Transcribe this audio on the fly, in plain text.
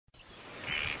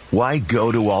Why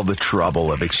go to all the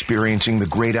trouble of experiencing the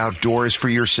great outdoors for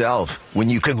yourself when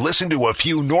you can listen to a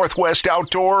few Northwest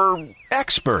outdoor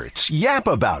experts yap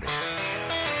about it?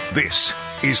 This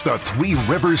is the Three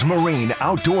Rivers Marine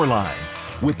Outdoor Line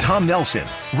with Tom Nelson,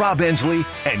 Rob Ensley,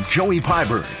 and Joey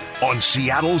Pyburn on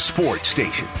Seattle's Sports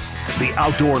Station. The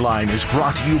Outdoor Line is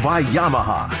brought to you by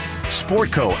Yamaha,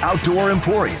 Sportco Outdoor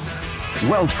Emporium,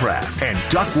 Weldcraft and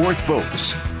Duckworth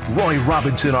Boats, Roy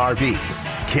Robinson RV,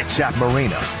 Kitsap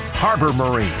Marina, Harbor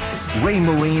Marine, Ray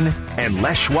Marine, and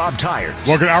Les Schwab Tires.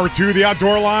 Welcome to Hour 2 of the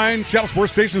Outdoor Line. Seattle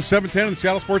Sports Station 710 and the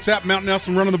Seattle Sports app. Mountain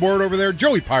Nelson running the board over there.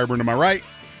 Joey Pyburn to my right.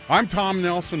 I'm Tom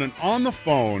Nelson, and on the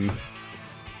phone,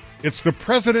 it's the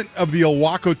president of the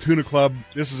Ilwaco Tuna Club.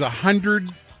 This is a 100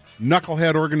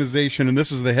 knucklehead organization, and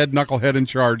this is the head knucklehead in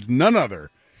charge, none other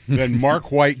than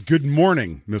Mark White. Good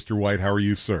morning, Mr. White. How are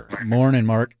you, sir? Morning,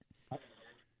 Mark.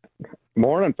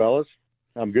 Morning, fellas.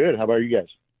 I'm good. How about you guys?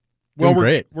 Well,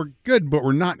 great. We're good, but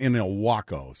we're not in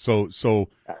Ilwaco. So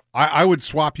I would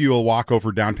swap you Ilwaco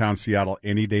for downtown Seattle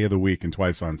any day of the week and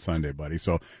twice on Sunday, buddy.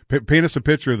 So paint us a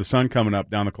picture of the sun coming up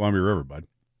down the Columbia River, bud.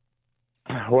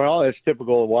 Well, it's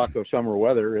typical Ilwaco summer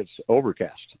weather. It's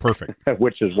overcast. Perfect.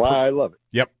 Which is why I love it.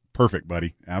 Yep. Perfect,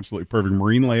 buddy. Absolutely perfect.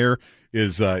 Marine Layer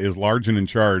is large and in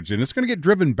charge, and it's going to get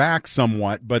driven back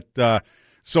somewhat. But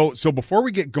so before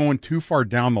we get going too far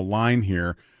down the line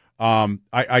here,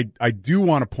 I do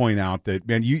want to point out that,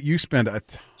 man, you spend a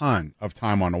ton of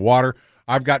time on the water.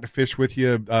 I've got to fish with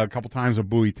you a couple times at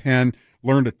Buoy 10,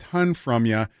 learned a ton from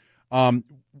you.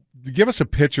 Give us a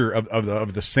picture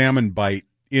of the salmon bite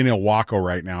in Ilwaco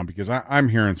right now, because I'm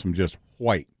hearing some just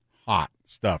white hot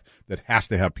stuff that has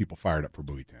to have people fired up for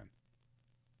Buoy 10.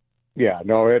 Yeah,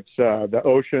 no, it's the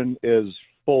ocean is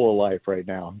full of life right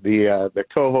now. The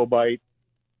coho bite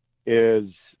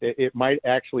it might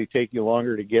actually take you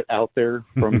longer to get out there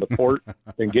from the port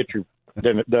than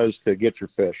it does to get your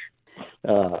fish.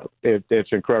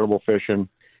 It's incredible fishing.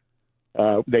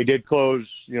 They did close,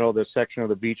 the section of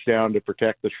the beach down to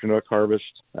protect the Chinook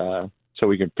harvest, so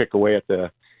we can pick away at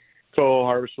the coho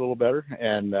harvest a little better,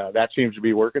 and that seems to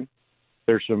be working.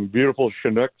 There's some beautiful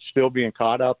Chinook still being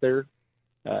caught out there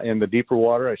in the deeper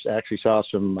water. I actually saw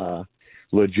some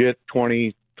legit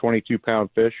 20, 22-pound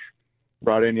fish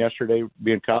brought in yesterday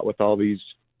being caught with all these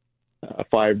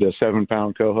 5 to 7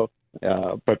 pound coho.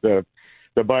 But the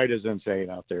bite is insane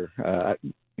out there.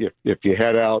 If you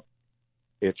head out,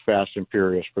 it's fast and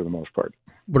furious for the most part.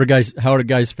 How are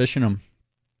guys fishing them?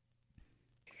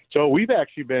 So we've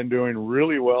actually been doing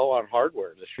really well on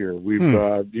hardware this year. We've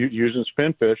using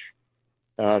spinfish,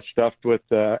 stuffed with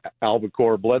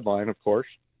albacore bloodline, of course.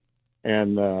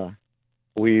 And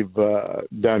we've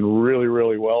done really,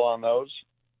 really well on those.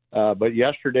 But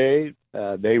yesterday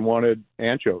they wanted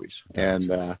anchovies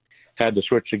and had to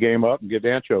switch the game up and get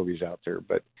anchovies out there.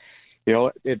 But,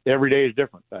 every day is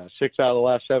different. 6 out of the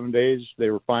last 7 days, they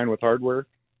were fine with hardware.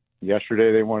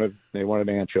 Yesterday they wanted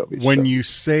anchovies. When you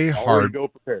say hardware,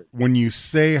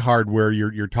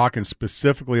 you're talking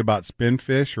specifically about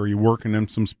spinfish, or are you working in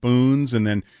some spoons, and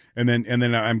then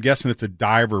I'm guessing it's a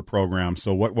diver program.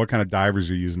 So what kind of divers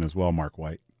are you using as well, Mark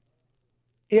White?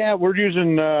 Yeah, we're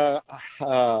using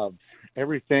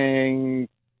everything.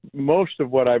 Most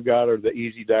of what I've got are the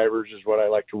easy divers is what I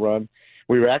like to run.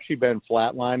 We've actually been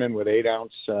flatlining with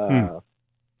 8-ounce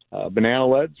banana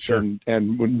leads, sure.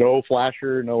 and with no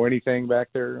flasher, no anything back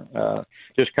there.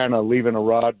 Just kind of leaving a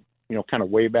rod, kind of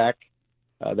way back.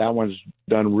 That one's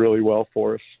done really well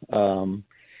for us.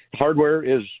 Hardware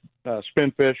is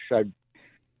spinfish.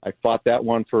 I fought that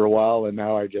one for a while, and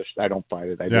now I don't fight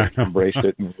it. I just embraced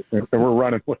it, and we're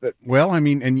running with it. Well, I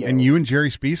mean, and you and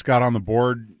Jerry Speece got on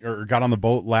the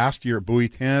boat last year at Buoy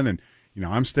 10, and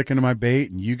I'm sticking to my bait,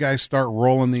 and you guys start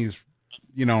rolling these,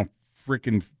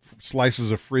 freaking slices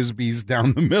of frisbees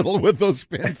down the middle with those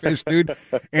spinfish, dude,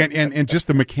 and just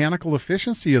the mechanical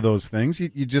efficiency of those things.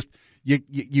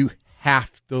 You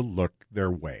have to look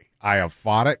their way. I have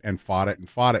fought it and fought it and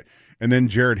fought it. And then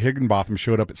Jared Higginbotham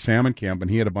showed up at Salmon Camp, and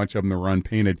he had a bunch of them that were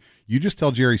unpainted. You just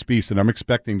tell Jerry Speece that I'm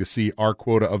expecting to see our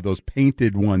quota of those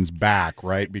painted ones back,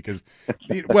 right? Because,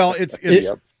 well, it's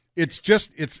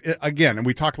again, and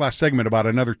we talked last segment about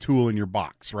another tool in your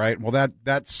box, right? Well,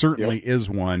 that certainly is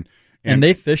one. And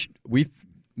they fished.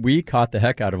 We caught the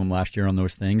heck out of them last year on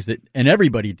those things. And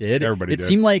everybody did. It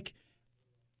seemed like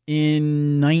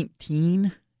in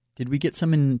 19. Did we get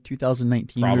some in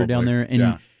 2019? Probably. We were down there,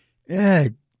 and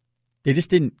they just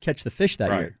didn't catch the fish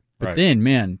that year. But then,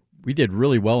 man, we did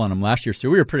really well on them last year, so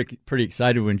we were pretty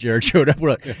excited when Jared showed up.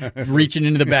 We're reaching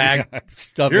into the bag,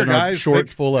 stuffing our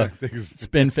shorts full of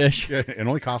spinfish. Yeah, it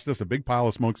only cost us a big pile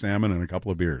of smoked salmon and a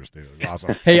couple of beers, dude. It was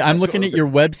awesome. Hey, I'm looking at your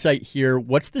website here.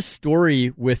 What's the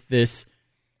story with this?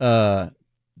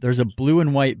 There's a blue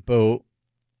and white boat,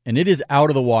 and it is out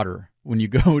of the water when you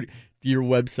go to your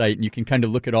website, and you can kind of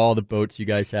look at all the boats you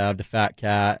guys have, the Fat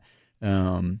Cat,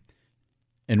 and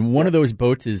one of those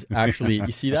boats is actually,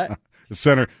 you see that?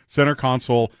 The center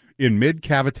console in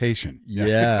mid-cavitation.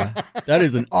 Yeah. That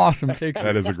is an awesome picture.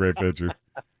 That is a great picture.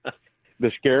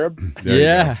 The Scarab?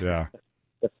 Yeah.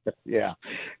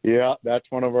 Yeah, that's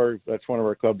one of our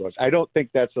club boats. I don't think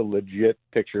that's a legit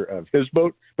picture of his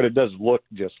boat, but it does look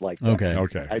just like that.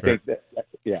 Okay. I think that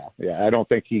I don't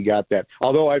think he got that.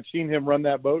 Although I've seen him run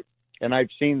that boat, and I've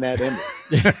seen that end.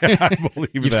 I believe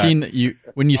You've that. seen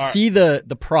when you see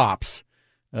the props,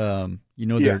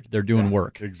 they're doing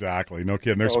work. Exactly. No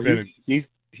kidding. They're spinning.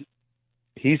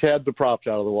 He's had the props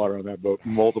out of the water on that boat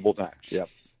multiple times. Yep.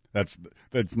 That's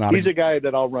not. He's a guy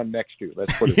that I'll run next to.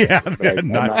 Let's put it that way. I'm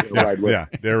not gonna ride with him.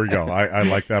 There we go. I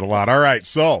like that a lot. All right,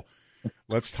 so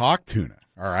let's talk tuna.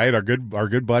 All right, our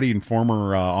good buddy and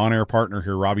former on-air partner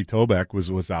here, Robbie Tobeck,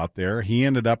 was out there. He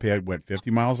went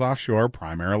 50 miles offshore,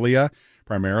 primarily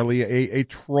a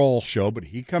troll show, but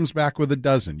he comes back with a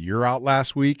dozen. You're out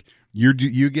last week. You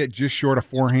get just short of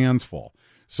 4 hands full.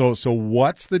 So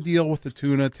what's the deal with the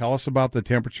tuna? Tell us about the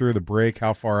temperature of the break,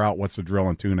 how far out, what's the drill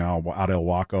on tuna out of El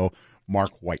Waco.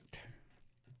 Mark White.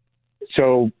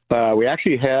 So we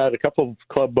actually had a couple of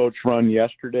club boats run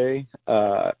yesterday,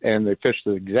 and they fished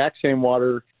the exact same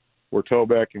water where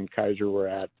Tobeck and Kaiser were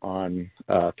at on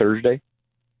Thursday.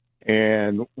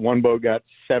 And one boat got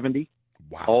 70,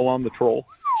 all on the troll,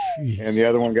 and the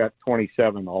other one got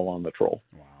 27, all on the troll.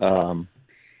 Wow.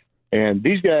 And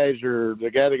these guys the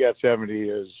guy that got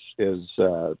 70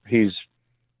 he's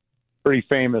pretty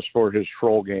famous for his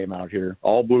troll game out here.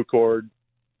 All blue cord,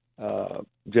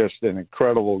 just an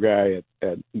incredible guy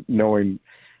at knowing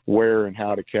where and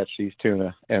how to catch these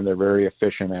tuna, and they're very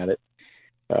efficient at it.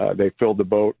 They filled the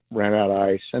boat, ran out of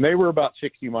ice, and they were about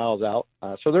 60 miles out.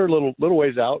 So they're a little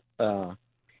ways out,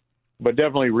 but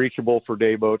definitely reachable for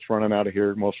day boats running out of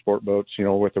here, most sport boats,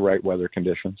 with the right weather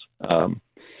conditions.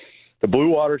 The blue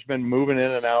water's been moving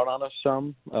in and out on us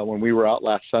some. When we were out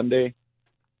last Sunday,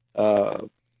 the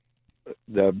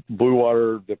blue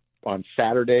water on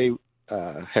Saturday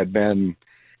had been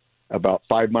about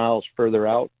 5 miles further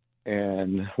out.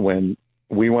 And when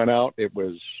we went out,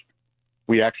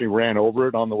 we actually ran over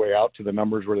it on the way out to the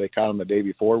numbers where they caught them the day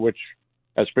before, which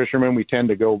as fishermen, we tend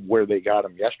to go where they got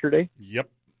them yesterday. Yep.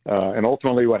 And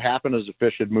ultimately what happened is the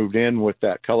fish had moved in with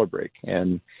that color break,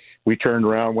 and we turned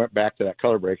around, went back to that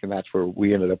color break, and that's where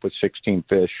we ended up with 16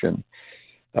 fish, and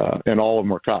all of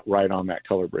them were caught right on that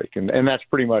color break. And that's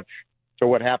pretty much, so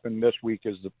what happened this week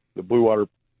is the blue water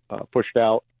pushed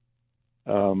out,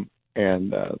 and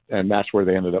that's where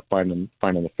they ended up finding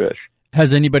the fish.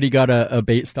 Has anybody got a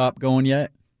bait stop going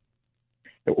yet?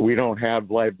 We don't have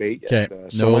live bait yet.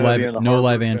 Okay, no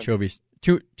live anchovies.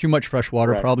 Too much fresh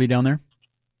water probably down there?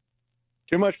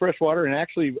 Too much fresh water, and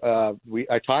actually,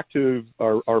 I talked to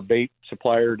our bait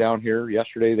supplier down here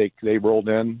yesterday. They rolled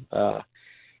in,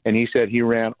 and he said he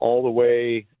ran all the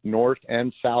way north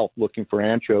and south looking for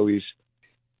anchovies,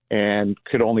 and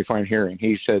could only find herring.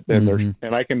 He said,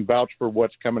 and I can vouch for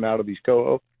what's coming out of these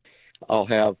coho. I'll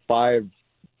have 5,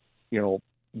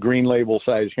 green label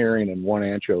size herring and 1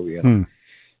 anchovy in them.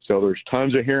 So there's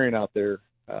tons of herring out there.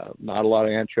 Not a lot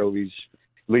of anchovies,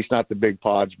 at least not the big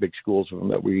pods, big schools of them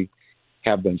that we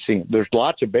have been seeing. There's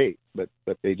lots of bait, but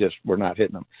they just were not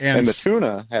hitting them. And the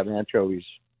tuna have anchovies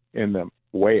in them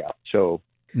way out. So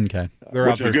okay, they're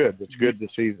out there. Good. It's good to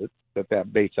see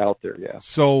that bait's out there. Yeah.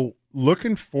 So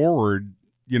looking forward,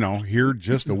 here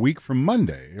just a week from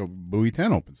Monday, Buoy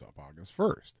 10 opens up August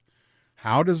 1st.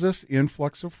 How does this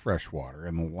influx of freshwater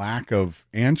and the lack of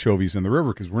anchovies in the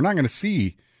river, because we're not going to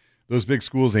see those big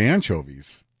schools of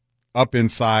anchovies up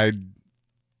inside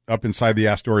the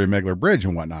Astoria Megler Bridge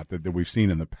and whatnot that we've seen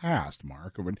in the past,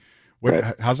 Mark?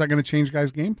 How's that going to change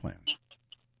guys' game plans?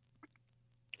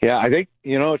 Yeah, I think,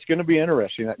 it's going to be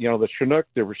interesting. The Chinook,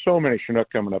 there were so many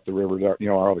Chinook coming up the river.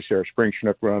 Obviously our spring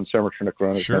Chinook run, summer Chinook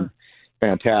run has been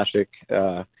fantastic.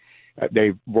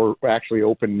 They were actually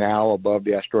open now above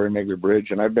the Astoria Megler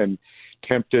Bridge, and I've been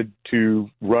tempted to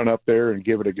run up there and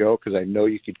give it a go because I know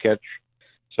you could catch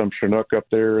some Chinook up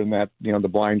there in that, the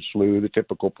Blind Slough, the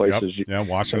typical places.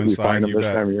 Washington we side, find them you this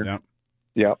bet. time of year.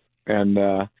 Yep.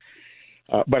 And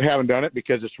but haven't done it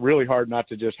because it's really hard not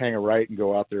to just hang a right and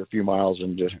go out there a few miles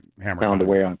and just Hammer pound time.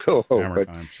 away on coho. Hammer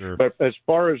time, sure. But as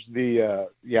far as the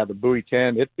Bowie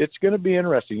 10, it's going to be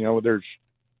interesting. You know, there's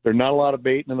not a lot of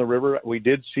baiting in the river. We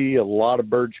did see a lot of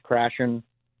birds crashing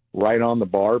right on the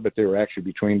bar, but they were actually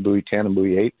between Bowie 10 and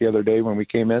Bowie 8 the other day when we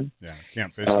came in. Yeah,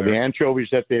 can't fish The there. anchovies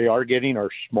that they are getting are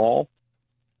small.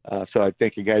 So I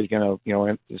think a guy's going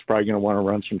to, is probably going to want to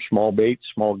run some small baits,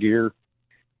 small gear,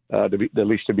 at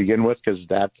least to begin with, because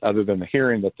that, other than the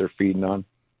herring that they're feeding on,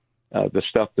 the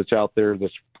stuff that's out there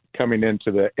that's coming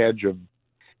into the edge of,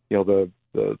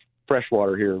 the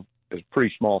freshwater here is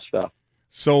pretty small stuff.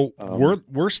 So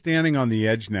we're standing on the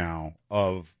edge now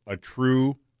of a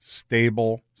true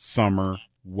stable summer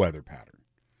weather pattern.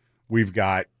 We've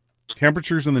got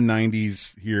temperatures in the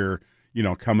 90s here,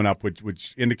 coming up,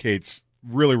 which indicates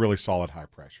really, really solid high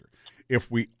pressure. If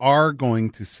we are going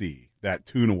to see that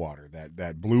tuna water,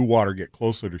 that blue water get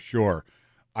closer to shore,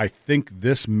 I think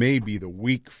this may be the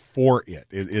week for it.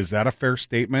 Is that a fair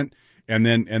statement? And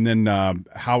then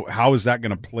how is that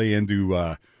going to play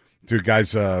into to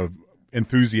guys'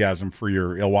 enthusiasm for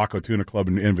your Ilwaco Tuna Club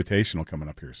and Invitational coming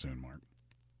up here soon, Mark?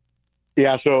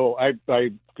 Yeah, so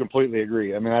I completely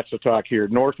agree. I mean, that's the talk here.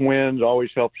 North winds always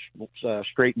helps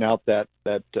straighten out that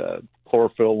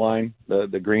chlorophyll line,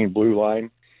 the green-blue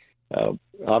line.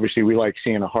 Obviously, we like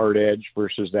seeing a hard edge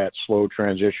versus that slow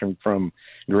transition from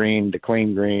green to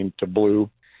clean green to blue.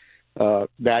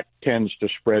 That tends to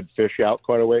spread fish out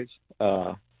quite a ways.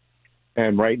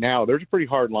 And right now, there's a pretty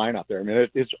hard line out there. I mean,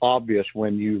 it's obvious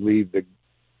when you leave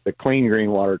the clean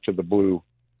green water to the blue.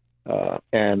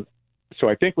 And so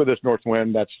I think with this north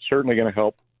wind, that's certainly going to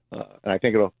help. And I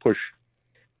think it'll push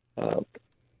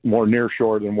more near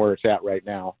shore than where it's at right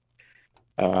now.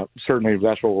 Certainly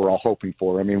that's what we're all hoping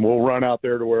for. I mean, we'll run out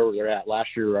there to where they're at. Last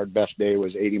year, our best day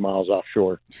was 80 miles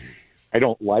offshore. Jeez. I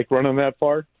don't like running that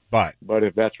far, but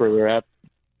if that's where they're at,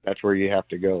 that's where you have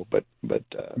to go. But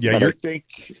I think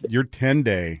your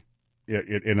 10-day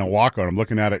in Ilwaco, and I'm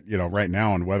looking at it, right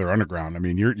now on Weather Underground. I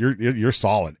mean, you're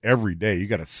solid every day. You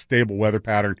got a stable weather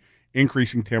pattern,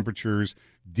 increasing temperatures,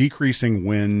 decreasing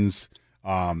winds.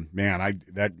 You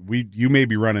may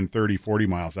be running 30, 40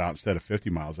 miles out instead of 50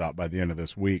 miles out by the end of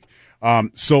this week.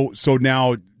 So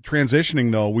now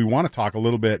transitioning though, we want to talk a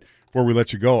little bit before we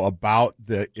let you go about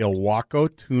the Ilwaco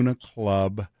Tuna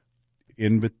Club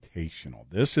Invitational.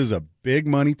 This is a big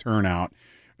money turnout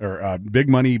or a big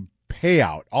money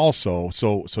payout also.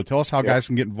 So tell us how guys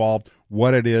can get involved,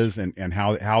 what it is, and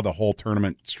how the whole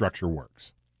tournament structure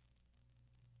works.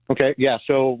 Okay, yeah,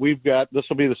 so this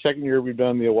will be the second year we've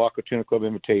done the Ilwaco Tuna Club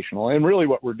Invitational, and really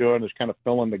what we're doing is kind of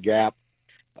filling the gap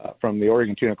from the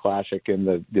Oregon Tuna Classic and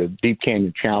the Deep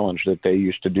Canyon Challenge that they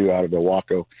used to do out of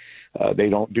Ilwaco. They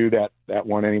don't do that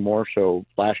one anymore, so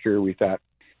last year we thought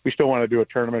we still want to do a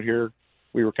tournament here.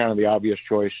 We were kind of the obvious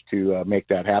choice to make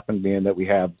that happen, being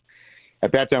that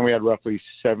at that time we had roughly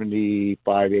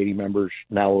 75, 80 members.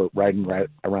 Now we're riding right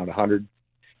around 100.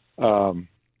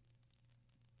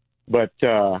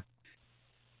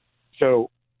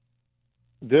 So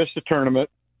this is a tournament.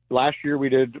 Last year we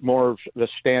did more of the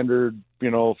standard,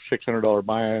 $600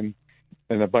 buy-in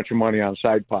and a bunch of money on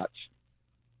side pots.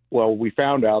 Well, we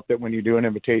found out that when you do an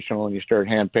invitational and you start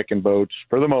hand picking boats,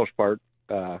 for the most part,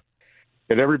 that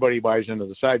everybody buys into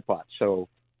the side pot. So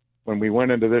when we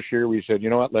went into this year, we said, you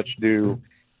know what, let's do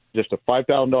just a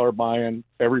 $5,000 buy-in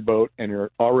every boat, and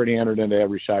you're already entered into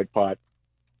every side pot.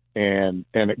 And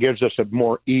it gives us a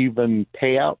more even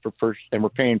payout for first, and we're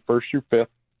paying first through fifth.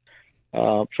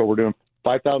 So we're doing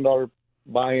 $5,000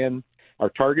 buy-in. Our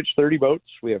target's 30 boats.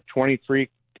 We have 23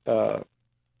 that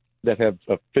have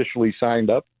officially signed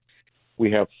up.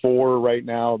 We have 4 right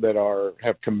now that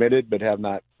have committed but have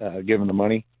not given the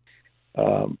money.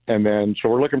 And then so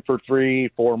we're looking for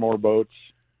 3-4 more boats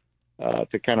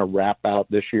to kind of wrap out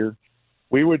this year.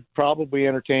 We would probably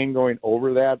entertain going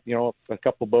over that, a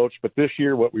couple boats. But this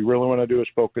year, what we really want to do is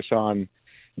focus on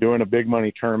doing a big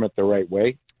money tournament the right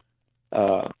way,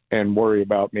 and worry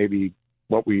about maybe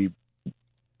what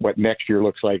next year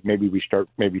looks like. Maybe we start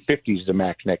 50s the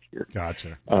max next year.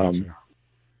 Gotcha.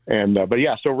 But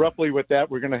yeah, so roughly with that,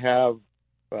 we're going to have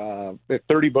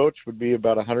 30 boats would be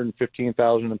about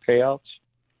 $115,000 in payouts.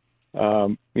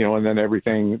 And then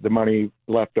everything, the money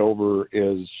left over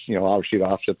is, obviously to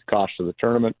offset the cost of the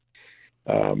tournament.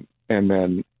 And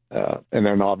then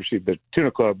obviously the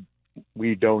Tuna Club,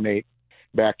 we donate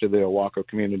back to the Ilwaco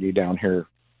community down here.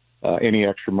 Any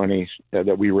extra money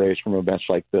that we raise from events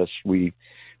like this, we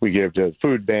give to the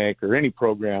food bank or any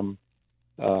program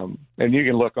And you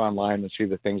can look online and see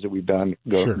the things that we've done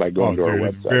Sure. by going to our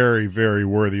dude, website. Very, very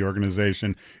worthy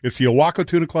organization. It's the Ilwaco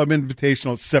Tuna Club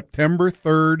Invitational. It's September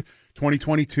 3rd,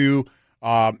 2022.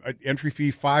 Entry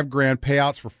fee $5,000.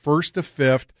 Payouts for first to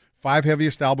fifth. 5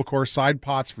 heaviest albacore, side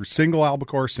pots for single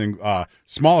albacore,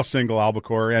 smallest single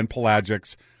albacore, and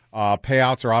pelagics.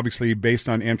 Payouts are obviously based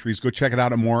on entries. Go check it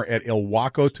out and more at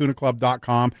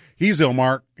ilwacotunaclub.com. He's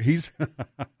Ilmark. He's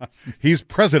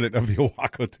president of the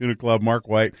Ilwaco Tuna Club, Mark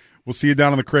White. We'll see you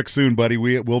down on the creek soon, buddy.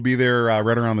 We'll be there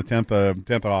right around the 10th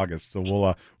of August.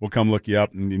 So we'll come look you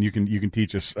up, and you can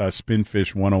teach us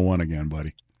Spinfish 101 again,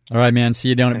 buddy. All right, man. See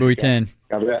you down at Buoy 10.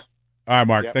 Copy that. All right,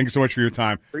 Mark. Yep. Thank you so much for your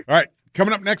time. All right.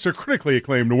 Coming up next, our critically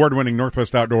acclaimed, award-winning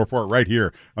Northwest Outdoor Report right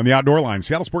here on the Outdoor Line,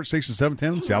 Seattle Sports Station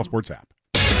 710, the Seattle Sports app.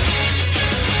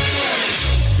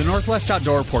 The Northwest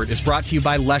Outdoor Report is brought to you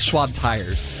by Les Schwab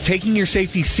Tires, taking your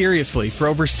safety seriously for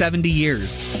over 70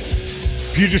 years.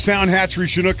 Puget Sound Hatchery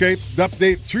Chinook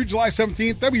update through July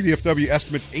 17th. WDFW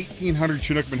estimates 1,800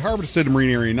 Chinook been harvested in Marine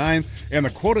Area 9, and the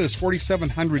quota is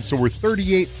 4,700, so we're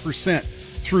 38%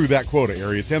 through that quota.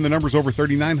 Area 10, the number's over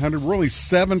 3,900. We're only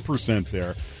 7%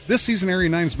 there. This season, Area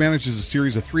 9 manages a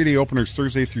series of 3-day openers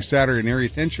Thursday through Saturday, and Area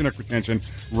 10 Chinook retention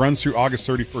runs through August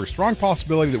 31st. Strong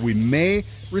possibility that we may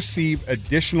receive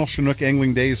additional Chinook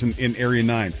angling days in Area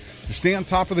 9. To stay on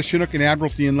top of the Chinook and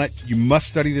Admiralty Inlet, you must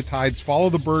study the tides, follow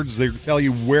the birds. They tell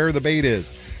you where the bait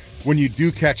is. When you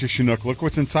do catch a Chinook, look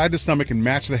what's inside the stomach and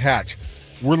match the hatch.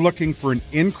 We're looking for an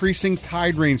increasing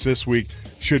tide range this week.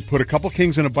 Should put a couple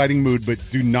kings in a biting mood, but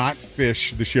do not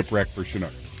fish the shipwreck for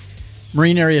Chinook.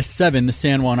 Marine Area 7, the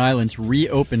San Juan Islands,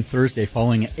 reopened Thursday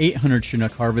following an 800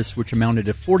 Chinook harvest, which amounted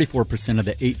to 44% of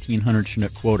the 1,800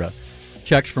 Chinook quota.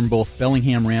 Checks from both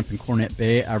Bellingham Ramp and Cornet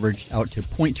Bay averaged out to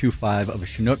 0.25 of a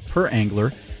Chinook per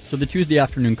angler, so the Tuesday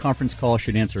afternoon conference call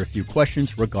should answer a few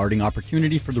questions regarding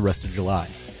opportunity for the rest of July.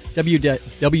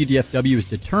 WDFW is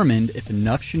determined if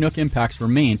enough Chinook impacts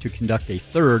remain to conduct a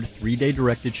third 3-day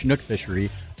directed Chinook fishery,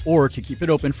 or to keep it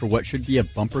open for what should be a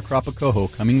bumper crop of coho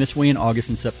coming this way in August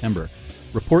and September.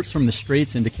 Reports from the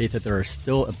Straits indicate that there are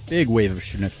still a big wave of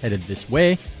Chinook headed this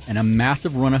way and a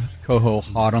massive run of coho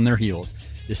hot on their heels.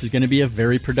 This is going to be a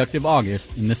very productive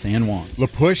August in the San Juans. La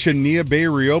Push and Nia Bay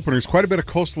reopeners. Quite a bit of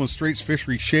coastal and straits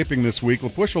fishery shaping this week. La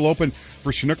Push will open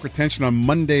for Chinook retention on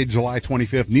Monday, July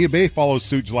 25th. Nia Bay follows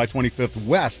suit July 25th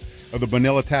west of the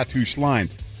Bonilla Tatoosh line.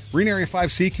 Marine Area 5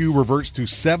 CQ reverts to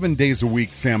 7 days a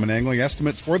week salmon angling.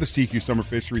 Estimates for the CQ summer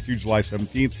fishery through July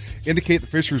 17th indicate the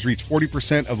fishers reach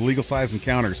 40% of legal size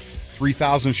encounters.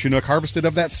 3,000 Chinook harvested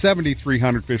of that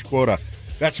 7,300 fish quota.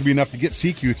 That should be enough to get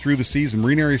CQ through the season.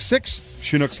 Marine Area 6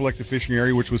 Chinook selected fishing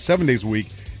area, which was 7 days a week,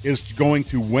 is going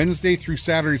to Wednesday through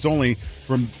Saturdays only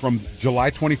from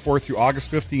July 24th through August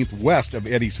 15th west of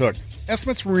Eddie's Hook.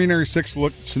 Estimates for Marine Area 6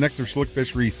 Selector Chinook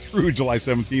fishery through July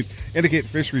 17th indicate the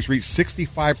fisheries reach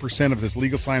 65% of this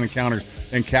legal sign encounters,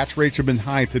 and catch rates have been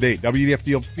high to date.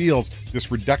 WDFD feels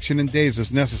this reduction in days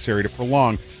is necessary to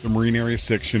prolong the Marine Area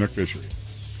 6 Chinook fishery.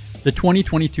 The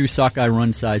 2022 sockeye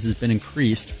run size has been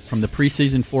increased from the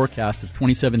preseason forecast of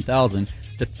 27,000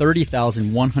 to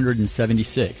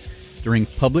 30,176. During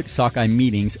public sockeye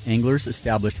meetings, anglers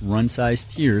established run size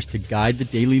tiers to guide the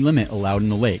daily limit allowed in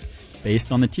the lake.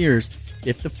 Based on the tiers,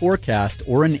 if the forecast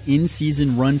or an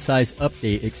in-season run size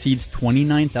update exceeds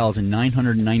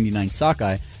 29,999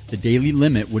 sockeye, the daily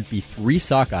limit would be 3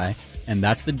 sockeye, and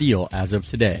that's the deal as of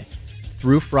today.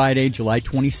 Through Friday, July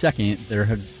 22nd, there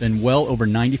have been well over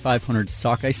 9,500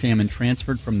 sockeye salmon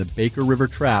transferred from the Baker River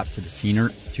Trap to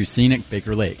scenic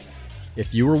Baker Lake.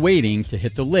 If you were waiting to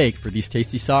hit the lake for these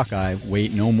tasty sockeye,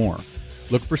 wait no more.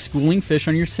 Look for schooling fish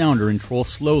on your sounder and troll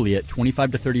slowly at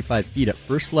 25 to 35 feet at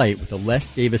first light with a Les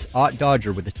Davis Ott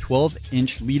Dodger with a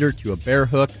 12-inch leader to a bear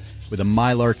hook with a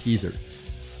Mylar teaser.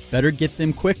 Better get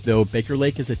them quick, though. Baker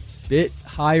Lake is a bit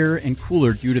higher and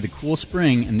cooler due to the cool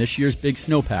spring and this year's big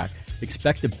snowpack.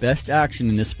 Expect the best action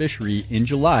in this fishery in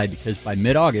July because by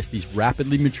mid-August, these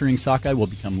rapidly maturing sockeye will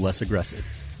become less aggressive.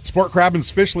 Sport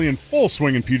crabbing's officially in full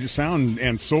swing in Puget Sound,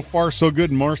 and so far so good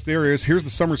in most areas. Here's the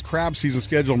summer's crab season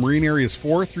schedule. Marine Areas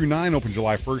 4 through 9 open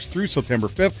July 1st through September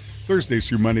 5th. Thursdays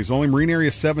through Mondays only. Marine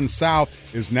Area 7 South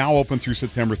is now open through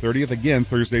September 30th. Again,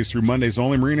 Thursdays through Mondays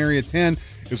only. Marine Area 10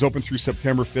 is open through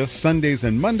September 5th. Sundays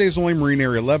and Mondays only. Marine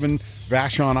Area 11,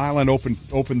 Vashon Island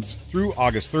open through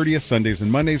August 30th. Sundays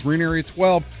and Mondays. Marine Area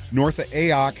 12, north of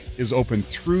Ayoc, is open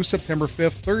through September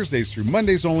 5th. Thursdays through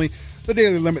Mondays only. The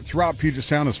daily limit throughout Puget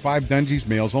Sound is 5 dungeons,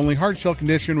 males only, hard shell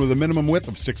condition with a minimum width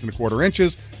of 6 1/4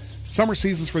 inches. Summer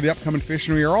seasons for the upcoming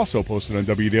fishery are also posted on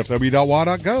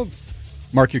WDFW.wa.gov.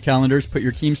 Mark your calendars, put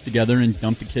your teams together, and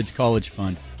dump the kids' college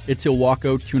fund. It's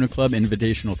Ilwaco Tuna Club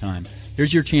Invitational time.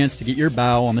 Here's your chance to get your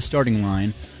bow on the starting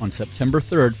line on September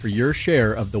 3rd for your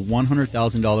share of the $100,000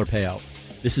 payout.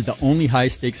 This is the only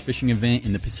high-stakes fishing event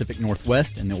in the Pacific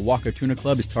Northwest, and the Ilwaco Tuna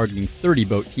Club is targeting 30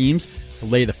 boat teams to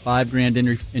lay the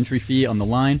 $5,000 entry fee on the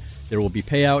line. There will be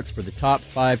payouts for the top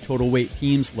 5 total weight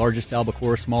teams, largest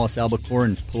albacore, smallest albacore,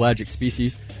 and pelagic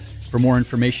species. For more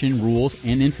information, rules,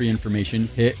 and entry information,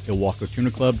 hit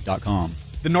ilwacotunaclub.com.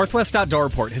 The Northwest Outdoor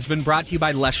Report has been brought to you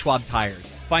by Les Schwab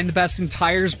Tires. Find the best in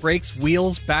tires, brakes,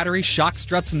 wheels, batteries, shock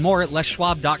struts, and more at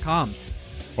leschwab.com.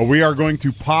 Well, we are going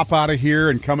to pop out of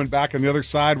here, and coming back on the other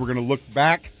side, we're going to look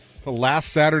back to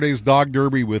last Saturday's Dog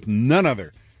Derby with none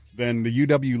other than the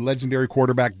UW legendary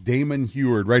quarterback Damon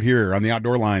Huard right here on the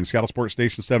Outdoor Line, Seattle Sports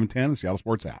Station 710, the Seattle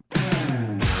Sports app.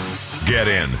 Get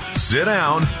in, sit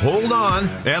down, hold on,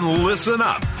 and listen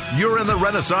up. You're in the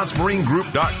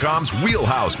RenaissanceMarineGroup.com's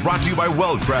wheelhouse, brought to you by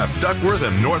Weldcraft, Duckworth,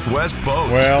 and Northwest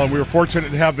Boats. Well, we were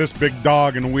fortunate to have this big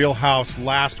dog in the wheelhouse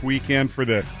last weekend for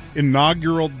the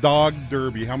inaugural Dog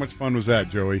Derby. How much fun was that,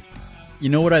 Joey? You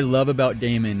know what I love about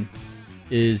Damon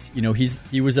is,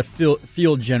 he was a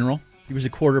field general. He was a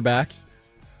quarterback.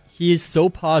 He is so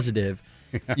positive.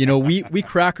 We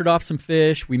crackered off some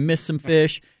fish. We missed some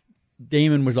fish.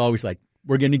 Damon was always like,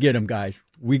 we're going to get him, guys.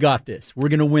 We got this. We're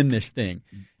going to win this thing.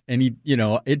 And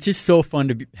it's just so fun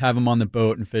to have him on the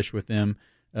boat and fish with him.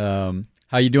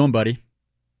 How you doing, buddy?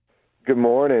 Good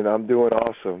morning. I'm doing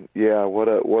awesome. Yeah, what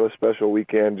a special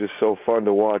weekend. Just so fun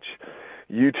to watch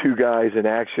you two guys in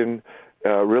action,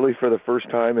 really for the first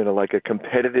time in a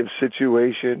competitive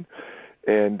situation.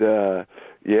 And,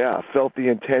 felt the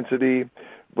intensity,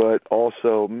 but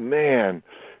also, man,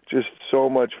 just so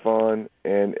much fun.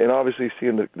 And obviously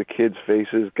seeing the kids'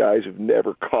 faces, guys who've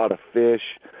never caught a fish,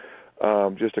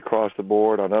 just across the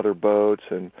board on other boats,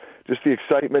 and just the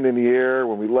excitement in the air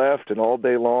when we left and all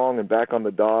day long and back on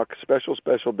the dock. Special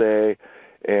day.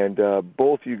 And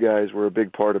both you guys were a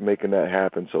big part of making that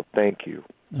happen, so thank you.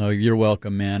 Oh, you're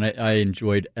welcome, man. I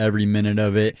enjoyed every minute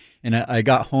of it. And I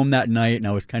got home that night, and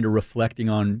I was kind of reflecting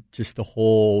on just the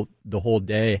whole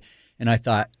day. And I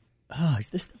thought, oh, is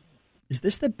this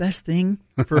the best thing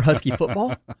for Husky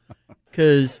football?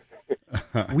 Because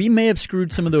we may have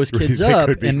screwed some of those kids up,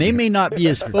 and they may not be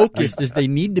as focused as they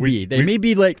need to be. They may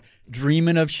be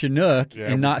dreaming of Chinook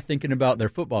and not thinking about their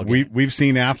football game. We've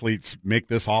seen athletes make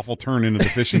this awful turn into the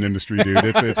fishing industry, dude.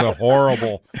 It's a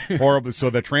horrible. So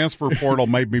the transfer portal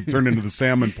might be turned into the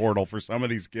salmon portal for some of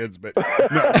these kids, but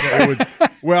no,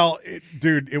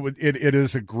 it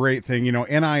is a great thing.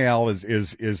 NIL is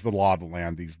the law of the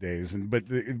land these days, and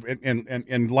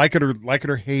like it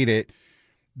or hate it,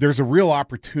 there's a real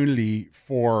opportunity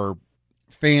for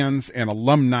fans and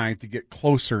alumni to get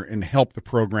closer and help the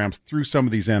programs through some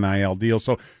of these NIL deals.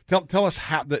 So tell us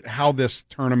how this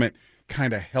tournament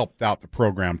kind of helped out the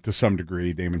program to some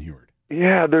degree, Damon Huard.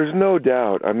 Yeah, there's no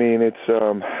doubt. I mean, it's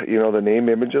the name,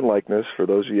 image, and likeness for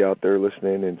those of you out there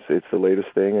listening. It's the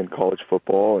latest thing in college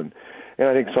football, and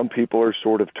I think some people are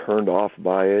sort of turned off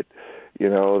by it.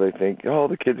 They think, oh,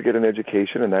 the kids get an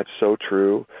education, and that's so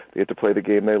true. They get to play the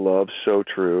game they love, so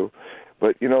true.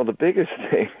 But, the biggest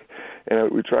thing, and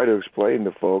we try to explain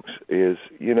to folks, is,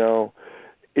 it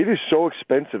is so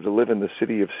expensive to live in the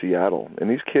city of Seattle. And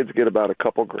these kids get about a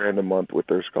couple grand a month with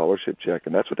their scholarship check,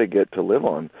 and that's what they get to live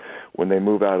on when they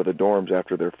move out of the dorms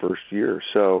after their first year.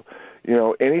 So,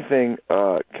 anything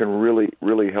can really,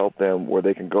 really help them where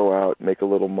they can go out, make a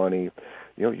little money,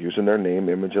 using their name,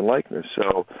 image, and likeness.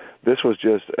 So this was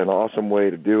just an awesome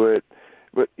way to do it.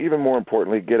 But even more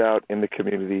importantly, get out in the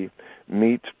community,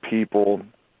 meet people,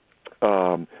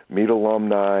 meet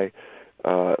alumni,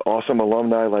 awesome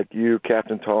alumni like you,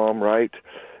 Captain Tom, right?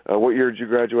 What year did you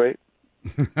graduate?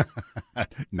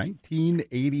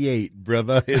 1988,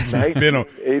 brother. It's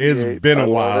been a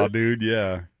while, dude.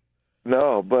 Yeah.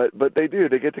 No, but they do.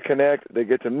 They get to connect. They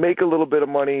get to make a little bit of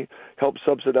money, help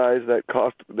subsidize that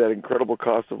incredible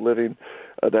cost of living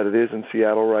that it is in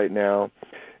Seattle right now,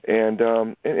 and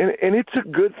it's a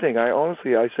good thing. I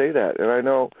say that, and I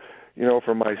know,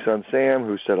 from my son Sam,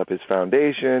 who set up his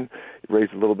foundation,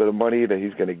 raised a little bit of money that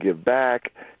he's going to give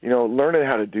back. Learning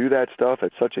how to do that stuff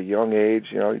at such a young age.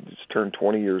 He just turned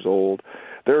 20 years old.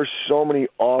 There are so many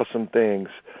awesome things.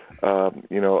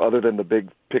 Other than the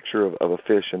big picture of a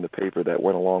fish in the paper that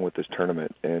went along with this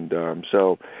tournament. And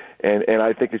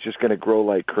I think it's just going to grow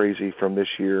like crazy from this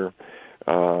year,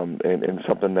 and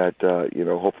something that,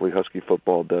 hopefully Husky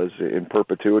football does in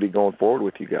perpetuity going forward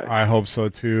with you guys. I hope so,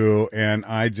 too. And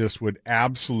I just would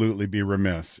absolutely be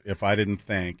remiss if I didn't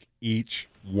thank each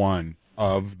one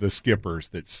of the skippers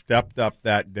that stepped up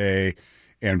that day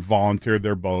and volunteered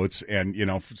their boats. And,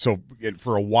 so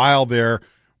for a while there,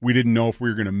 We didn't know if we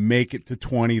were going to make it to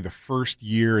 20. The first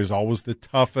year is always the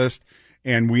toughest.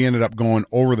 And we ended up going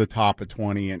over the top at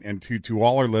 20. And to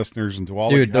all our listeners and to all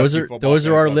Dude, the those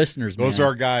are our listeners, man. Those are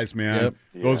our guys, man. Yep.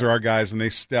 Those are our guys, and they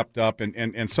stepped up.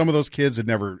 And some of those kids had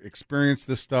never experienced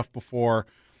this stuff before.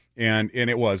 And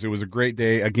it was a great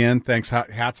day. Again, thanks.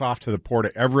 Hats off to the Port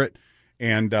of Everett.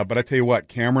 And but I tell you what,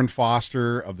 Cameron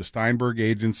Foster of the Steinberg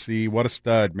Agency, what a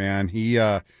stud, man. He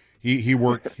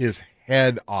worked his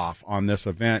head off on this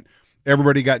event.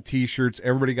 Everybody got T-shirts.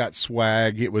 Everybody got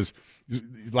swag. It was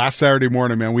last Saturday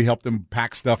morning, man. We helped him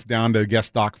pack stuff down to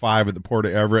guest dock 5 at the Port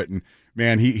of Everett, and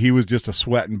man, he was just a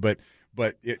sweating. But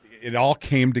it all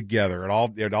came together. It all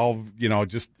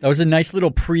just that was a nice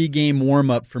little pregame warm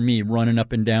up for me, running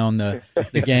up and down the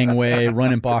gangway,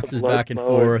 running boxes back and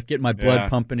forth, getting my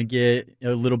blood pumping a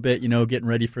little bit, getting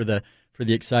ready for the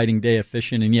exciting day of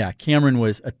fishing. And yeah, Cameron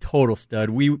was a total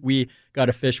stud. We got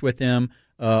to fish with him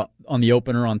on the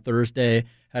opener on Thursday.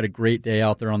 Had a great day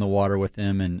out there on the water with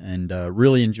him, and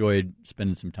really enjoyed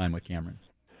spending some time with Cameron.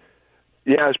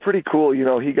 Yeah, it's pretty cool.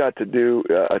 He got to do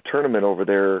a tournament over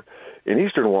there in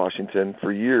Eastern Washington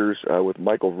for years with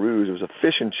Michael Ruse. It was a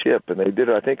fish and chip, and they did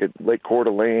it, I think, at Lake Coeur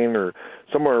d'Alene or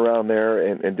somewhere around there,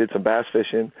 and did some bass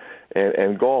fishing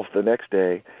and golf the next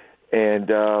day.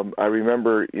 And I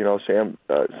remember, Sam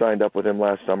signed up with him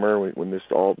last summer when this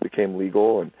all became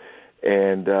legal,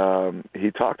 and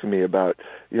he talked to me about,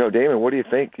 Damon, what do you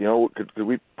think? Could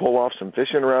we pull off some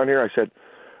fishing around here? I said,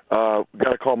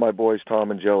 got to call my boys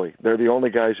Tom and Joey. They're the only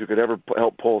guys who could ever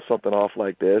help pull something off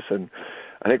like this. And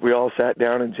I think we all sat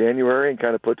down in January and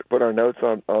kind of put our notes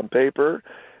on paper,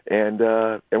 and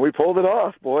we pulled it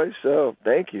off, boys. So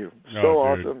thank you.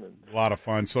 Awesome. A lot of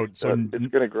fun. So it's going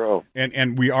to grow.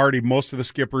 And we already, most of the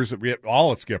skippers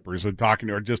all the skippers are talking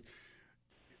to are just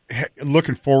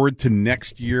looking forward to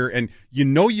next year. And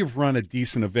you've run a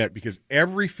decent event because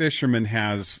every fisherman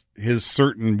has his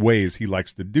certain ways he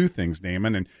likes to do things,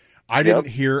 Damon. And I didn't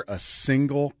hear a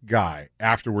single guy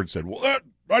afterwards said, well,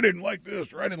 I didn't like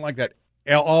this or I didn't like that.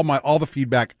 All the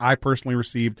feedback I personally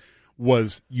received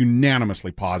was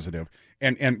unanimously positive.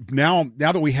 And now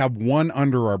that we have one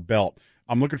under our belt,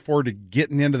 I'm looking forward to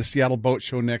getting into the Seattle Boat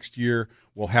Show next year.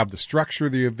 We'll have the structure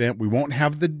of the event. We won't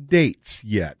have the dates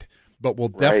yet, but we'll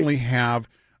definitely have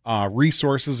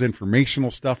resources, informational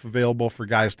stuff available for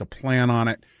guys to plan on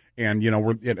it. And,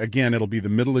 it'll be the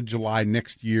middle of July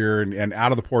next year and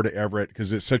out of the Port of Everett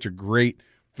because it's such a great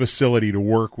facility to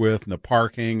work with, and the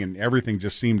parking and everything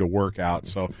just seemed to work out.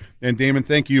 So, and Damon,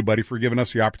 thank you, buddy, for giving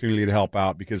us the opportunity to help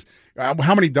out because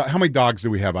how many dogs do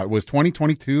we have out? It was 20,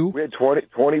 22? We had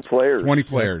 20 players. 20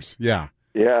 players, yeah.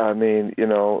 Yeah, I mean,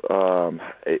 and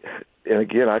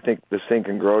again, I think this thing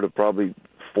can grow to probably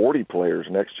 40 players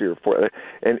next year.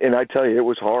 And I tell you, it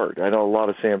was hard. I know a lot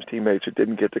of Sam's teammates who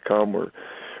didn't get to come were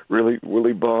really,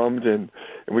 really bummed, and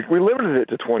we limited it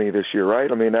to 20 this year, right?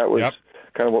 I mean, that was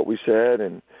kind of what we said,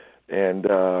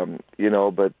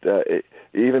 but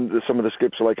even some of the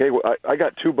skips are like, hey, I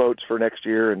got 2 boats for next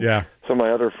year, and some of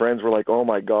my other friends were like, oh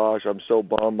my gosh, I'm so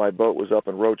bummed my boat was up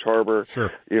in Roach Harbor.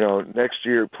 Sure. Next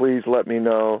year, please let me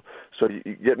know. So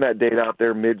getting that date out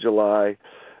there mid-July.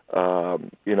 They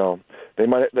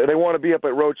want to be up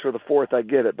at Roach for the 4th. I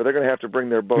get it, but they're going to have to bring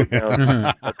their boat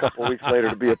down a couple weeks later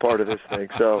to be a part of this thing.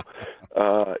 So,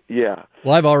 yeah.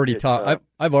 Well, I've already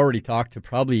talked to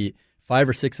probably 5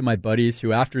 or 6 of my buddies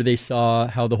who, after they saw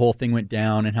how the whole thing went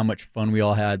down and how much fun we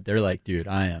all had, they're like, "Dude,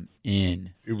 I am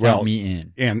in. Count me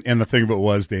in." And the thing of it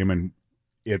was, Damon,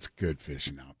 it's good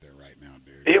fishing out there right now,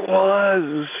 dude. It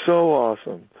was so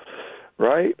awesome,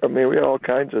 right? I mean, we had all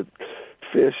kinds of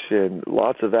fish and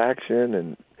lots of action,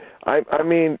 and I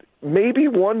mean, maybe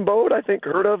one boat I think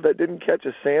heard of that didn't catch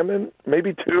a salmon,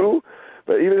 maybe 2,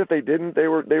 but even if they didn't, they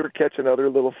were catching other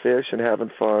little fish and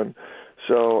having fun.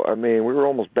 So I mean, we were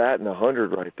almost batting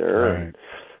 100 right there. Right. And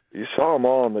you saw them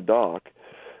all on the dock.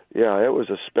 Yeah, it was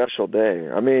a special day.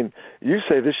 I mean, you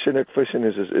say this Chinook fishing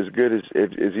is as good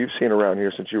as you've seen around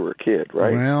here since you were a kid,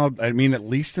 right? Well, I mean, at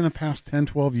least in the past 10,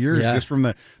 12 years, just from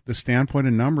the standpoint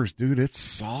of numbers, dude, it's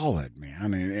solid,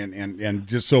 man. And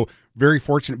just so very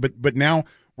fortunate. But now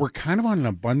we're kind of on an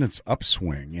abundance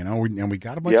upswing, and we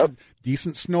got a bunch of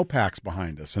decent snowpacks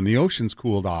behind us, and the ocean's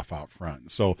cooled off out front.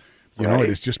 So,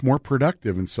 it's just more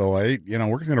productive. And so, we're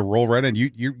going to roll right in.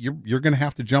 You're going to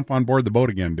have to jump on board the boat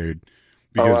again, dude.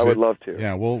 Because I would love to.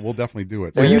 Yeah, we'll definitely do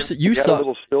it. Well, so, you saw a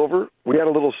little silver. We had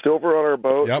a little silver on our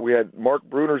boat. Yep. We had Mark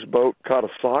Bruner's boat caught a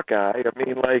sockeye. I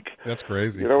mean, that's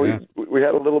crazy. We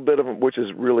had a little bit of them, which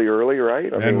is really early,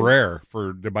 right? Rare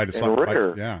to bite a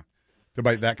sockeye. To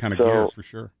bite that kind of gear for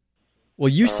sure. Well,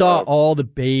 you saw all the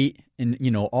bait and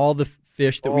all the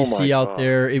fish that we see out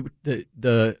there.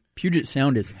 The Puget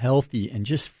Sound is healthy and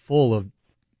just full of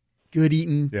good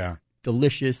eating,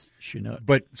 delicious Chinook.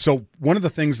 But so one of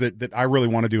the things that I really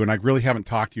want to do, and I really haven't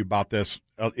talked to you about this,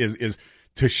 is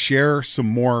to share some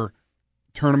more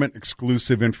tournament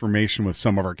exclusive information with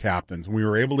some of our captains. And we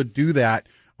were able to do that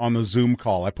on the Zoom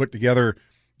call. I put together,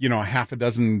 a half a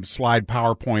dozen slide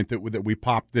PowerPoint that we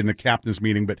popped in a captain's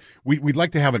meeting, but we'd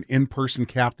like to have an in-person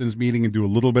captain's meeting and do a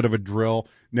little bit of a drill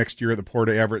next year at the Port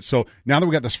of Everett. So now that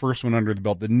we got this first one under the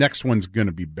belt, the next one's going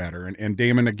to be better. And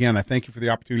Damon, again, I thank you for the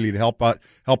opportunity to help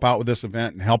out with this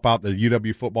event and help out the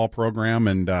UW football program.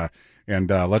 And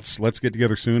let's get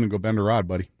together soon and go bend a rod,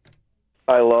 buddy.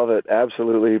 I love it.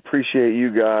 Absolutely. Appreciate you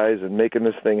guys and making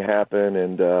this thing happen.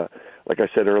 And like I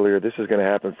said earlier, this is going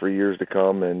to happen for years to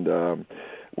come. And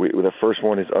the first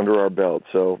one is under our belt.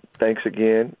 So thanks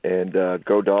again, and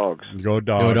go Dogs. Go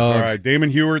Dogs. Go Dogs. All right, Damon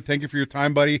Heward, thank you for your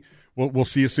time, buddy. We'll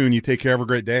see you soon. You take care. Have a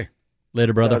great day.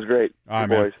 Later, brother. That was great. All right,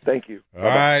 boys. man. Thank you. All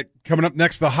right. Coming up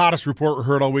next, the hottest report we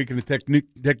heard all week, and the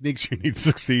techniques you need to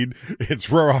succeed. It's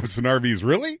Roy Robinson RVs.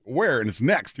 Really? Where? And it's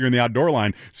next here in the Outdoor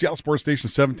Line, Seattle Sports Station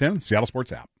 710, the Seattle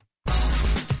Sports app.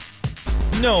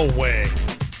 No way.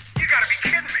 You gotta be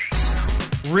kidding me.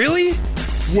 Really?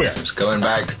 Where? It's coming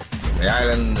back. The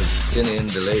island of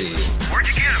Tinian the Lady. Where'd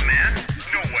you get him, man?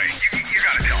 No way. You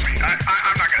gotta tell me. I'm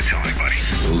not gonna tell anybody.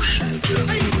 Ocean turned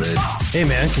red. Hey,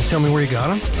 man, can you tell me where you got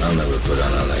them? I'll never put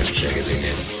on a life jacket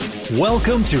again.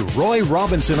 Welcome to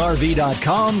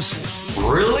RoyRobinsonRV.com's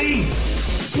Really?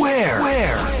 Where?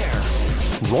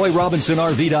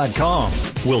 RoyRobinsonRV.com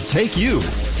will take you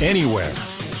anywhere.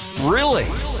 Really?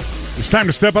 It's time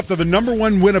to step up to the number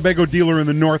one Winnebago dealer in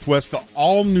the Northwest, the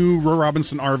all-new Roy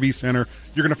Robinson RV Center.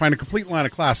 You're going to find a complete line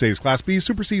of Class A's, Class B's,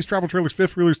 Super C's, travel trailers,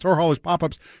 fifth wheelers, tow haulers,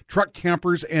 pop-ups, truck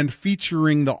campers, and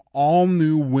featuring the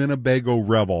all-new Winnebago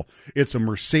Rebel. It's a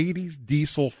Mercedes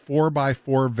diesel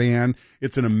 4x4 van.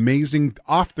 It's an amazing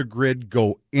off-the-grid,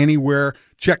 go anywhere.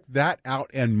 Check that out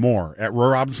and more at Roy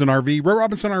Robinson RV,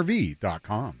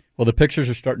 RoyRobinsonRV.com. Well, the pictures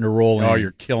are starting to roll in. Oh,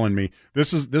 you're killing me.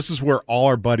 This is where all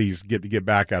our buddies get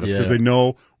back at us because Yeah. they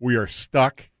know we are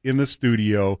stuck in the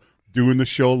studio doing the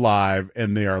show live,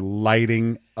 and they are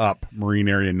lighting up Marine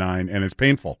Area 9, and it's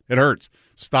painful. It hurts.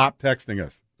 Stop texting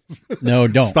us. No,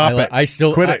 don't. Stop it. I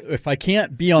still Quit it. If I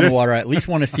can't be on the water, I at least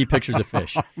want to see pictures of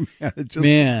fish.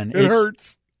 It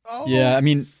hurts. Oh. Yeah, I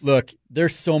mean, look,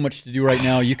 there's so much to do right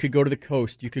now. You could go to the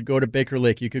coast. You could go to Baker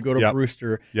Lake. You could go to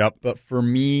Brewster. Yep. But for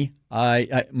me,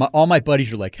 all my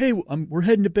buddies are like, hey, we're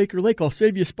heading to Baker Lake. I'll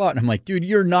save you a spot. And I'm like, dude,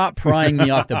 you're not prying me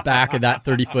off the back of that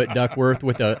 30-foot Duckworth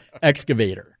with an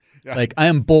excavator. Yeah. Like, I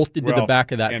am bolted to the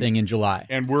back of that thing in July.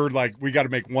 And we're like, we got to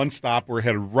make one stop. We're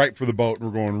headed right for the boat. And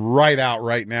we're going right out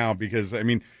right now because, I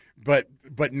mean, but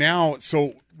now,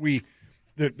 so we –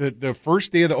 The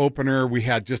first day of the opener, we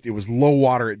had it was low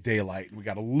water at daylight. And we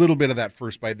got a little bit of that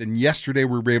first bite. Then yesterday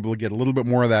we were able to get a little bit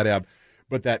more of that ebb.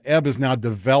 But that ebb is now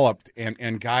developed,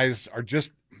 and guys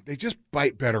they just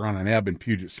bite better on an ebb in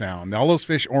Puget Sound. All those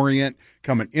fish orient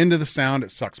coming into the sound.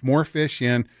 It sucks more fish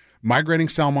in. Migrating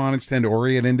salmonids tend to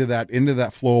orient into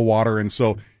that flow of water. And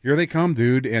so here they come,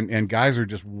 dude. And guys are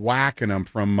just whacking them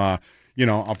from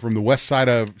from the east side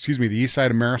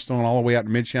of Maristone all the way out to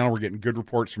Mid-Channel. We're getting good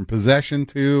reports from Possession,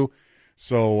 too.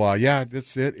 So,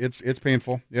 that's it. It's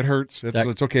painful. It hurts.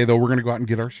 It's okay, though. We're going to go out and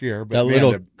get our share. But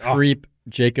creep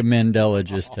Jacob Mandela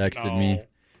just texted me.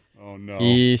 Oh, no.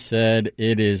 He said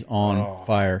it is on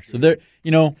fire. So, the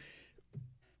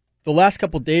last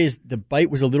couple of days, the bite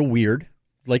was a little weird.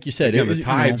 Like you said, the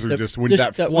tides are just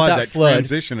that flood,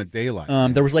 transition at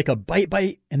daylight. There was like a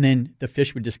bite, and then the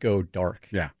fish would just go dark.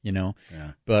 Yeah, Yeah.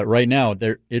 But right now,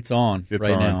 it's on.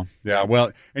 Now. Yeah,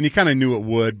 well, and you kind of knew it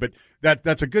would, but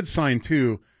that's a good sign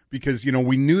too because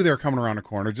we knew they were coming around the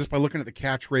corner just by looking at the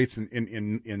catch rates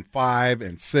in 5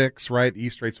 and 6. Right, the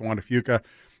East Rates of Juan de Fuca.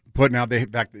 Putting out they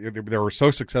were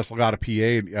so successful, got a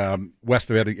PA west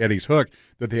of Eddie's Hook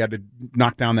that they had to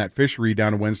knock down that fishery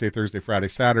down to Wednesday, Thursday, Friday,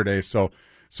 Saturday. So,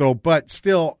 but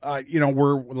still,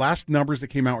 we're last numbers that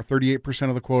came out were 38%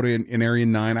 of the quota in Area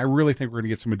 9. I really think we're going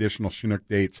to get some additional Chinook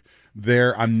dates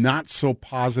there. I'm not so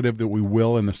positive that we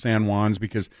will in the San Juans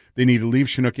because they need to leave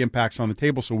Chinook impacts on the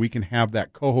table so we can have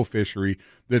that coho fishery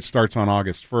that starts on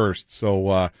August 1st.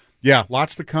 So,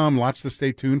 lots to come, lots to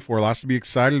stay tuned for, lots to be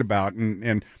excited about,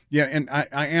 and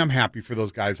I am happy for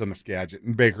those guys on the Skagit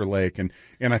and Baker Lake, and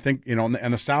I think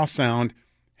and the South Sound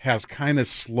has kind of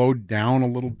slowed down a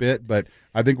little bit, but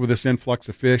I think with this influx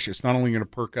of fish, it's not only going to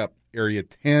perk up Area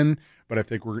 10, but I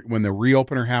think when the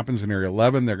reopener happens in Area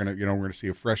 11, they're going to we're going to see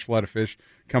a fresh flood of fish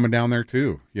coming down there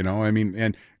too. I mean,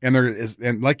 and there is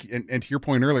and to your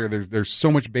point earlier, there's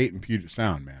so much bait in Puget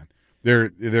Sound, man.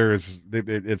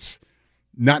 It's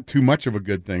not too much of a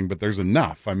good thing, but there's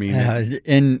enough. I mean,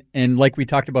 and like we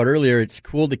talked about earlier, it's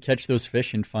cool to catch those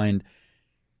fish and find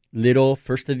little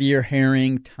first of the year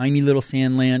herring, tiny little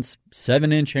sand lance,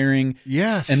 7-inch herring.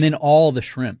 Yes. And then all the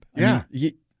shrimp. Yeah. I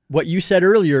mean, what you said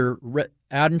earlier,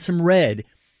 adding some red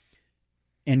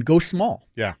and go small.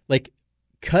 Yeah. Like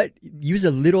use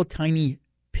a little tiny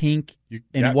pink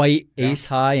and white ace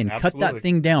high and cut that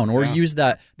thing down, or use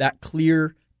that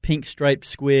clear pink striped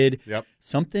squid. Yep.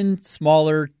 Something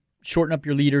smaller, shorten up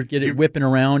your leader, get it whipping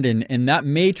around, and that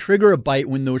may trigger a bite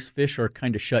when those fish are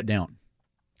kind of shut down.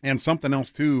 And something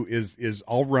else too is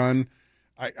I'll run.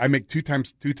 I make two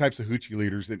types of hoochie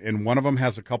leaders, and one of them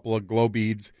has a couple of glow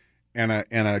beads and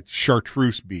a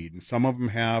chartreuse bead, and some of them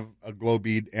have a glow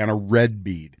bead and a red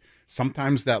bead.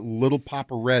 Sometimes that little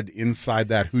pop of red inside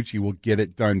that hoochie will get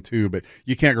it done too, but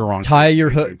you can't go wrong. Tie your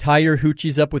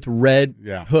hoochies up with red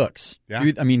hooks. Yeah.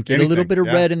 Dude, I mean, get a little bit of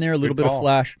red in there, a little bit of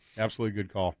flash. Absolutely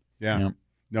good call. Yeah.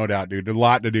 No doubt, dude. A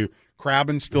lot to do.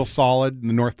 Crabbing's still solid in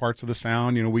the north parts of the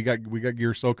Sound. You know, we got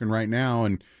gear soaking right now,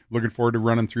 and looking forward to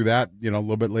running through that, you know, a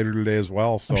little bit later today as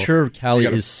well. So I'm sure Callie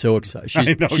is so excited.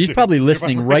 She's probably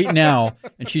listening right now,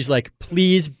 and she's like,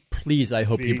 please, I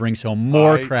hope he brings home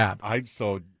more crab.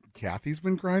 So Kathy's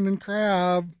been grinding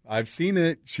crab. I've seen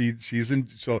it. She's in.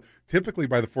 So typically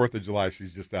by the 4th of July,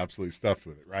 she's just absolutely stuffed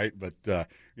with it, right? But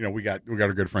you know, we got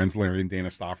our good friends Larry and Dana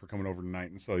Stoffer coming over tonight,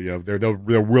 and so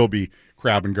there will be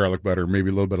crab and garlic butter, maybe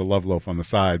a little bit of love loaf on the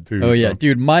side too. Oh yeah,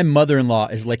 dude, my mother-in-law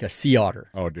is like a sea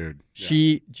otter. Oh dude,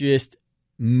 she just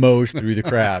mows through the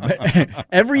crab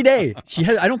every day.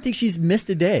 I don't think she's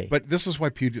missed a day. But this is why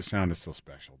Puget Sound is so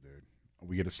special, dude.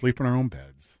 We get to sleep in our own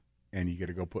beds. And you get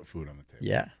to go put food on the table.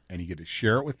 Yeah. And you get to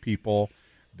share it with people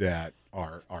that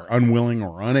are unwilling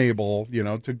or unable, you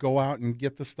know, to go out and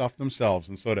get the stuff themselves.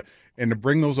 And so to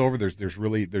bring those over,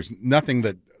 there's nothing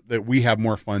that we have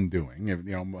more fun doing, you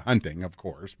know, hunting, of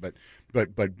course, but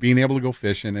being able to go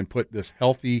fishing and put this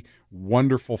healthy,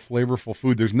 wonderful, flavorful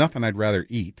food. There's nothing I'd rather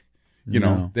eat,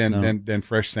 than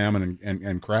fresh salmon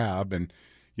and crab. And,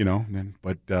 you know,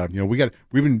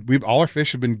 all our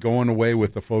fish have been going away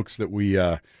with the folks that we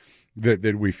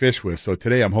fish with. So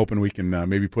today I'm hoping we can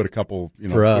maybe put a couple,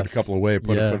 away,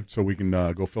 so we can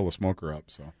go fill the smoker up.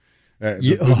 So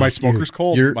my smoker's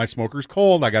cold. My smoker's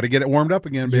cold. I got to get it warmed up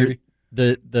again, baby.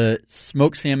 The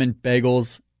smoked salmon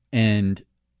bagels and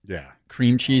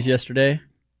cream cheese yesterday.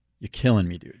 You're killing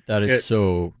me, dude. That is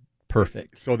so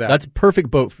perfect. So that's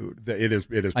perfect boat food. It is.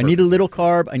 I need a little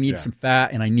carb. I need some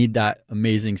fat, and I need that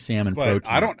amazing salmon protein.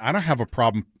 I don't have a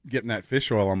problem getting that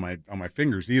fish oil on my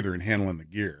fingers either and handling the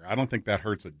gear. I don't think that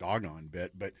hurts a doggone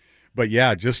bit. But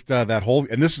yeah, just that whole,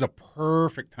 and this is a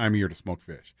perfect time of year to smoke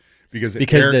fish because the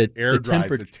air dries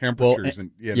the temperatures,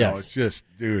 and know it's just,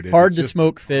 dude, hard to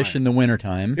smoke fish in the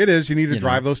wintertime. It is. You need to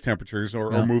drive those temperatures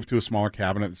or move to a smaller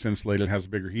cabinet that's insulated and has a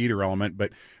bigger heater element. But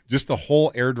just the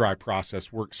whole air dry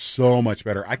process works so much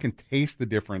better. I can taste the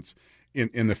difference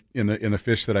in the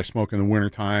fish that I smoke in the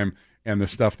wintertime and the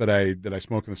stuff that I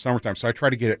smoke in the summertime. So I try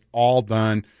to get it all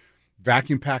done.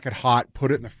 Vacuum pack it hot,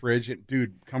 put it in the fridge.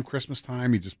 Dude, come Christmas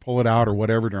time, you just pull it out or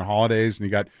whatever during holidays, and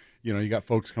you got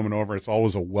folks coming over. It's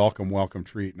always a welcome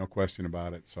treat, no question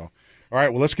about it. So, all right,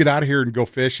 well, let's get out of here and go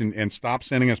fish and stop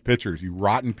sending us pictures, you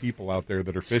rotten people out there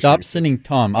that are fishing. Stop sending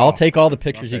Tom. I'll take all the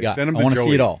pictures you got. Send them I want to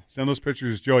see it all. Send those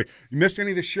pictures to Joey. You missed any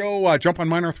of the show, jump on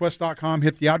mynorthwest.com,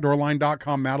 hit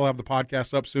theoutdoorline.com. Matt will have the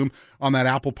podcast up soon on that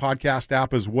Apple Podcast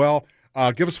app as well.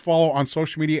 Give us a follow on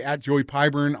social media at Joey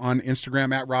Pyburn on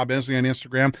Instagram, at Rob Ensley on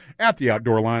Instagram, at The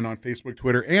Outdoor Line on Facebook,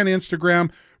 Twitter, and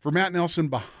Instagram. For Matt Nelson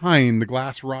behind the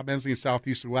glass, Rob Ensley in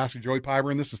Southeast of Glass, Joey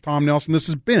Pyburn, this is Tom Nelson. This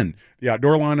has been The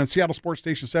Outdoor Line on Seattle Sports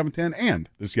Station 710 and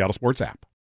the Seattle Sports app.